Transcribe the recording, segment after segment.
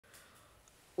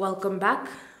Welcome back,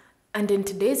 and in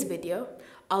today's video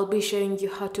I'll be showing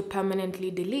you how to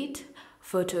permanently delete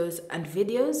photos and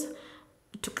videos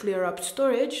to clear up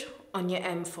storage on your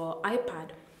M4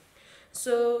 iPad.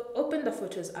 So open the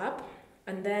Photos app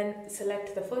and then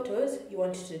select the photos you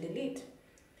want to delete.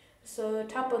 So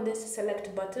tap on this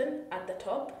select button at the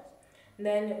top,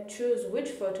 then choose which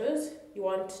photos you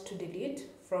want to delete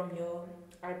from your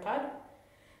iPad.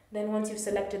 Then once you've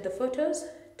selected the photos,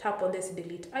 tap on this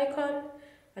delete icon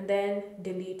and then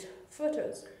delete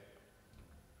photos.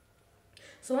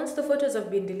 So once the photos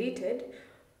have been deleted,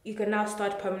 you can now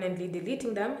start permanently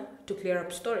deleting them to clear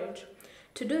up storage.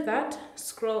 To do that,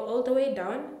 scroll all the way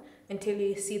down until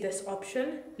you see this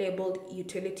option labeled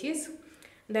Utilities.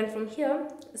 Then from here,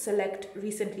 select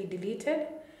Recently Deleted,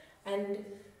 and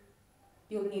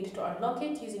you'll need to unlock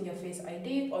it using your Face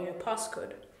ID or your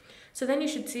passcode. So then you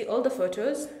should see all the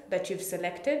photos that you've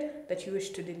selected that you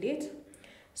wish to delete.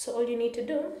 So all you need to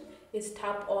do is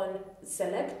tap on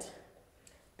Select,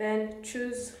 then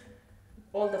choose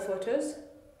all the photos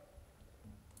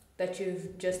that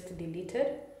you've just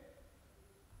deleted.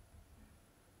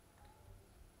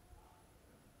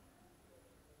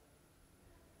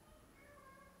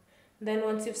 Then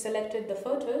once you've selected the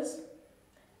photos,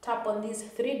 tap on these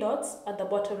three dots at the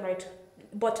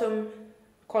bottom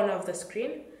corner of the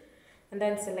screen, and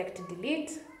then select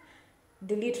Delete.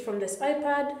 Delete from this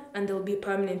iPad and they'll be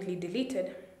permanently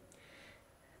deleted.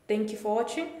 Thank you for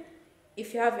watching.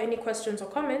 If you have any questions or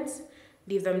comments,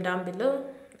 leave them down below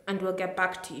and we'll get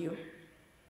back to you.